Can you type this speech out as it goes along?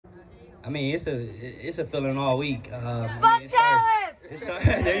I mean, it's a feeling all week. There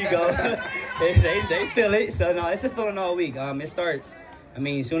you go. they feel it. So no, it's a feeling all week. It starts. I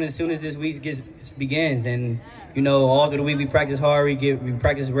mean, soon as this week begins, and all through the week we practice hard. We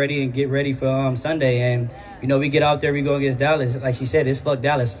practice ready and get ready for Sunday, and we get out there. We go against Dallas. Like she said, it's fuck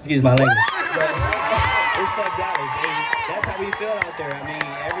Dallas. Excuse my language. But, it's fuck Dallas. And that's how we feel out there. I mean,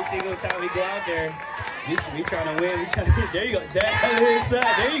 every single time we go out there, we trying to win. There you go.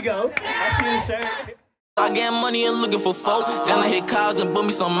 There you go. I see the shirt. I get money and looking for folk. Then I hit cars and book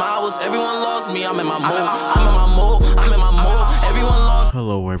me some hours. Everyone lost me. I'm in my mode. Everyone lost.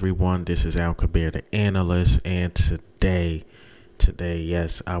 Hello, everyone. This is Al Kabir, the analyst, and today,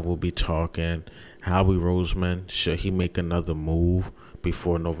 yes, I will be talking Howie Roseman. Should he make another move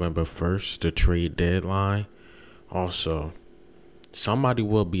before November 1st, the trade deadline? Also, somebody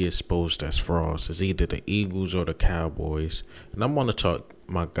will be exposed as frauds. It's either the Eagles or the Cowboys. And I'm going to talk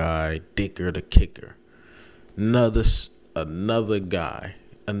my guy, Dicker the Kicker. Another guy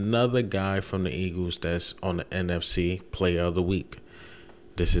from the Eagles that's on the NFC Player of the Week.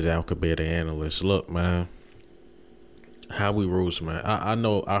 This is Al Kabir, the analyst. Look, man, Howie Roseman. I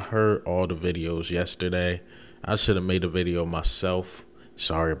know I heard all the videos yesterday. I should have made a video myself.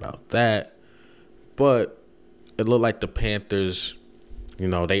 Sorry about that. But it looked like the Panthers,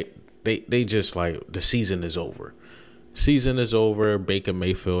 they just like the season is over. Season is over. Baker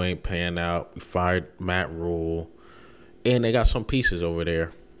Mayfield ain't paying out. We fired Matt Rule. And they got some pieces over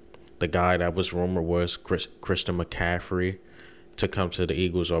there. The guy that was rumored was Christian McCaffrey to come to the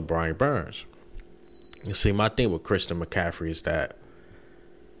Eagles or Brian Burns. You see, my thing with Christian McCaffrey is that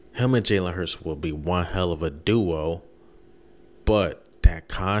him and Jalen Hurts will be one hell of a duo. But that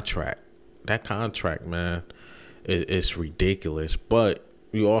contract, man, it's ridiculous. But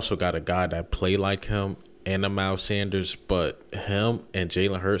you also got a guy that play like him and a Miles Sanders, but him and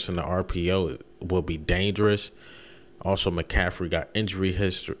Jalen Hurts in the RPO will be dangerous. Also, McCaffrey got injury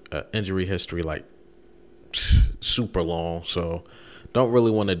history like super long, so don't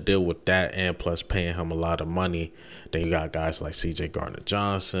really want to deal with that. And plus, paying him a lot of money. Then you got guys like C.J.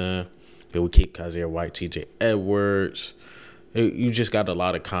 Gardner-Johnson. Then we keep Kazir White, T.J. Edwards. You just got a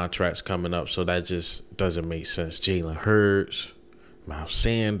lot of contracts coming up, so that just doesn't make sense. Jalen Hurts, Miles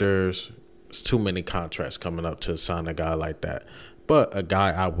Sanders. It's too many contracts coming up to sign a guy like that. But a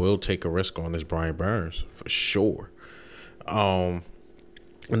guy I will take a risk on is Brian Burns for sure. And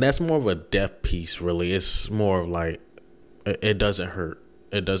that's more of a depth piece, really. It's more of like it doesn't hurt.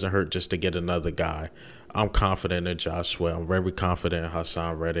 It doesn't hurt just to get another guy. I'm confident in Josh Sweat. I'm very confident in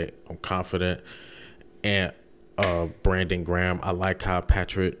Hassan Reddick. I'm confident in Brandon Graham. I like how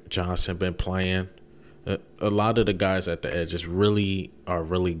Patrick Johnson been playing. A lot of the guys at the edge are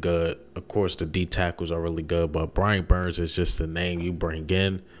really good. Of course, the D tackles are really good, but Brian Burns is just the name you bring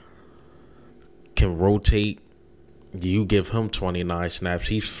in. Can rotate. You give him 29 snaps.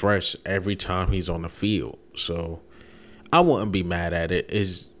 He's fresh every time he's on the field. So I wouldn't be mad at it.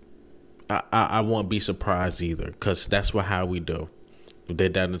 I won't be surprised either, because that's how we do. We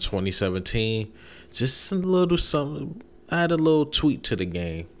did that in 2017. Just a little something. Add a little tweak to the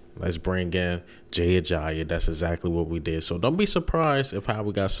game. Let's bring in Jay Ajayi. That's exactly what we did. So don't be surprised if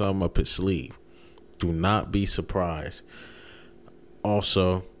Howie got something up his sleeve. Do not be surprised.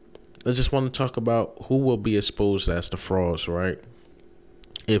 Also, I just want to talk about who will be exposed as the frauds, right?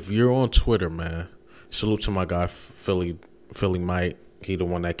 If you're on Twitter, man, salute to my guy, Philly Mike. He the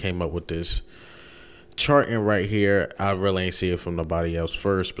one that came up with this charting right here. I really ain't see it from nobody else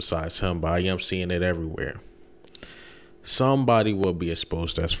first besides him, but I am seeing it everywhere. Somebody will be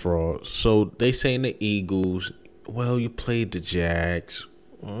exposed as fraud. So they saying the Eagles, well, you played the Jags.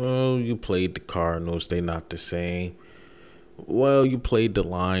 Well, you played the Cardinals. They not the same. Well, you played the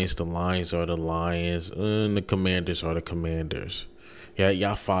Lions. The Lions are the Lions. And the Commanders are the Commanders. Yeah,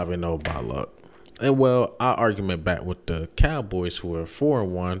 y'all 5-0 by luck. And well, our argument back with the Cowboys, who are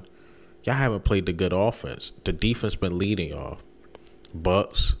 4-1, y'all haven't played the good offense. The defense been leading y'all.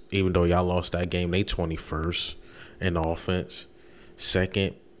 Bucks, even though y'all lost that game, they 21st. In offense.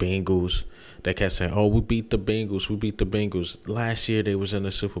 Second, Bengals. They kept saying, oh, we beat the Bengals. We beat the Bengals. Last year, they was in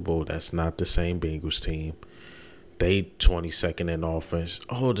the Super Bowl. That's not the same Bengals team. They 22nd in offense.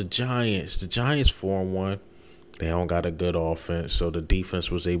 Oh, the Giants. The Giants 4-1. They don't got a good offense, so the defense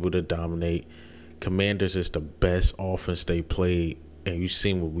was able to dominate. Commanders is the best offense they played, and you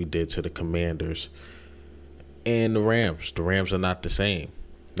seen what we did to the Commanders. And the Rams. The Rams are not the same.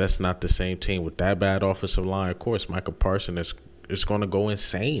 That's not the same team with that bad offensive line. Of course, Michael Parsons is going to go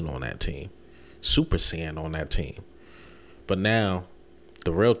insane on that team. Super Saiyan on that team. But now,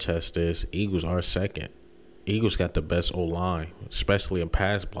 the real test is Eagles are second. Eagles got the best O-line, especially in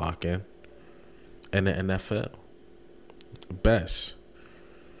pass blocking. in the NFL. Best.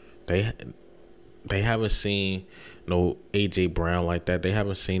 They haven't seen no AJ Brown like that. They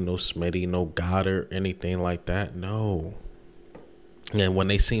haven't seen no Smitty, no Goddard, anything like that. No. And when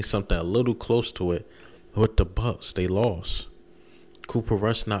they seen something a little close to it with the Bucks, they lost. Cooper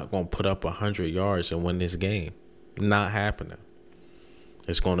Rush not gonna put up 100 yards and win this game. Not happening.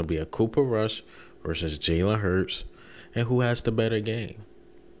 It's gonna be a Cooper Rush versus Jalen Hurts, and who has the better game.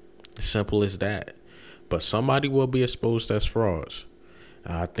 Simple as that. But somebody will be exposed as frauds.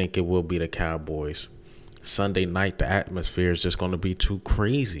 I think it will be the Cowboys. Sunday night, the atmosphere is just going to be too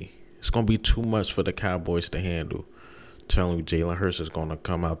crazy. It's going to be too much for the Cowboys to handle. I'm telling you, Jalen Hurts is going to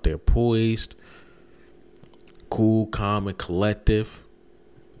come out there poised, cool, calm, and collective.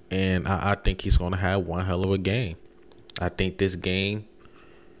 And I think he's going to have one hell of a game. I think this game,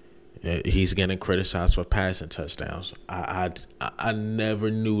 he's getting criticized for passing touchdowns. I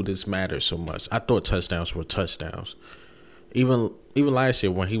never knew this mattered so much. I thought touchdowns were touchdowns. Even last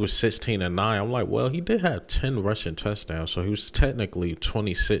year when he was 16-9, I'm like, well, he did have 10 rushing touchdowns, so he was technically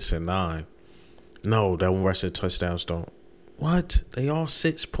 26-9. No, that rushing touchdowns don't. What? They all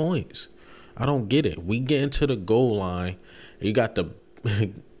 6 points. I don't get it. We get into the goal line. You got the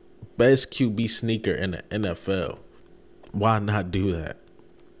best QB sneaker in the NFL. Why not do that?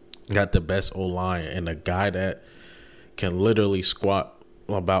 Got the best O-line and a guy that can literally squat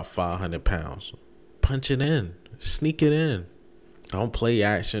about 500 pounds. Punch it in. Sneak it in. Don't play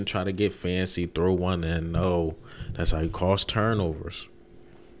action, try to get fancy, throw one in. No, that's how you cause turnovers.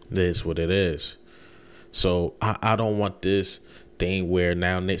 This is what it is. So I don't want this thing where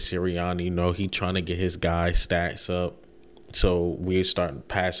now Nick Sirianni, he trying to get his guy stats up. So we're starting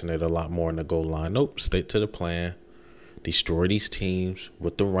passing it a lot more in the goal line. Nope, stick to the plan. Destroy these teams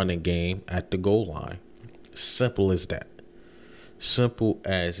with the running game at the goal line. Simple as that. Simple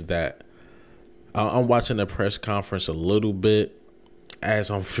as that. I'm watching the press conference a little bit as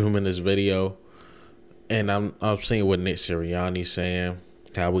I'm filming this video, and I'm seeing what Nick Sirianni's saying,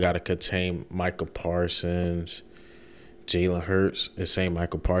 how we got to contain Micah Parsons. Jalen Hurts is saying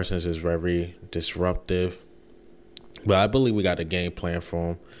Michael Parsons is very disruptive, but I believe we got a game plan for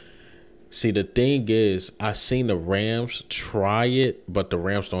him. See, the thing is, I seen the Rams try it, but the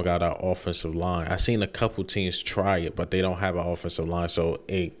Rams don't got an offensive line. I seen a couple teams try it, but they don't have an offensive line, so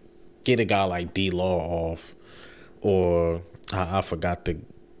get a guy like D-Law off, or I forgot the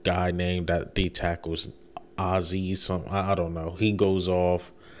guy named that D tackles Ozzy. I don't know. He goes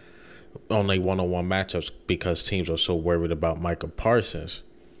off on a one-on-one matchups because teams are so worried about Micah Parsons.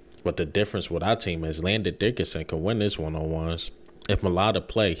 But the difference with our team is Landon Dickinson can win his one-on-ones. If Mulata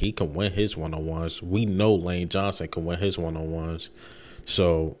play, he can win his one-on-ones. We know Lane Johnson can win his one-on-ones.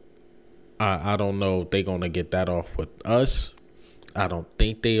 So I don't know if they're going to get that off with us. I don't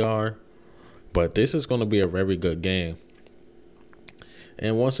think they are, but this is going to be a very good game.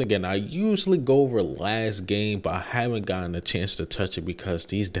 And once again, I usually go over last game, but I haven't gotten a chance to touch it because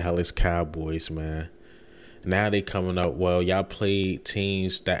these Dallas Cowboys, man, now they coming up. Well, y'all played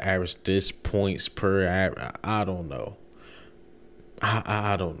teams that average this points per. I don't know.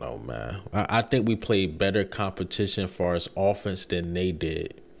 I don't know, man. I think we played better competition as far as offense than they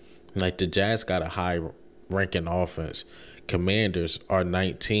did. Like the Jazz got a high ranking offense. Commanders are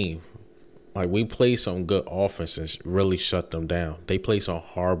 19th. Like, we play some good offense and really shut them down. They play some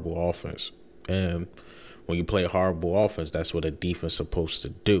horrible offense. And when you play horrible offense, that's what a defense is supposed to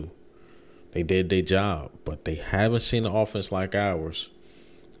do. They did their job, but they haven't seen an offense like ours.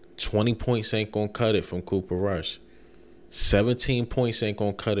 20 points ain't going to cut it from Cooper Rush. 17 points ain't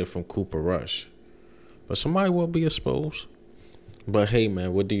going to cut it from Cooper Rush. But somebody will be exposed. But, hey,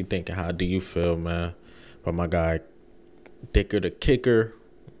 man, what do you think and how do you feel, man? But my guy, Dicker the Kicker,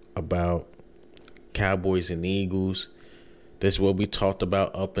 about Cowboys and Eagles. This will be talked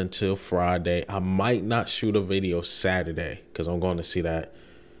about up until Friday. I might not shoot a video Saturday because I'm going to see that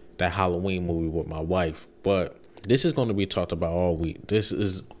Halloween movie with my wife. But this is going to be talked about all week. This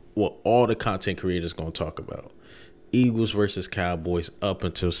is what all the content creators going to talk about. Eagles versus Cowboys up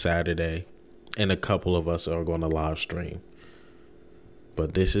until Saturday. And a couple of us are going to live stream.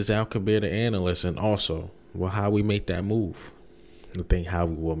 But this is Al Kabir, the analyst, and also, well, how we make that move. I think how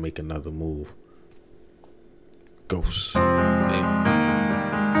we will make another move. Ghost.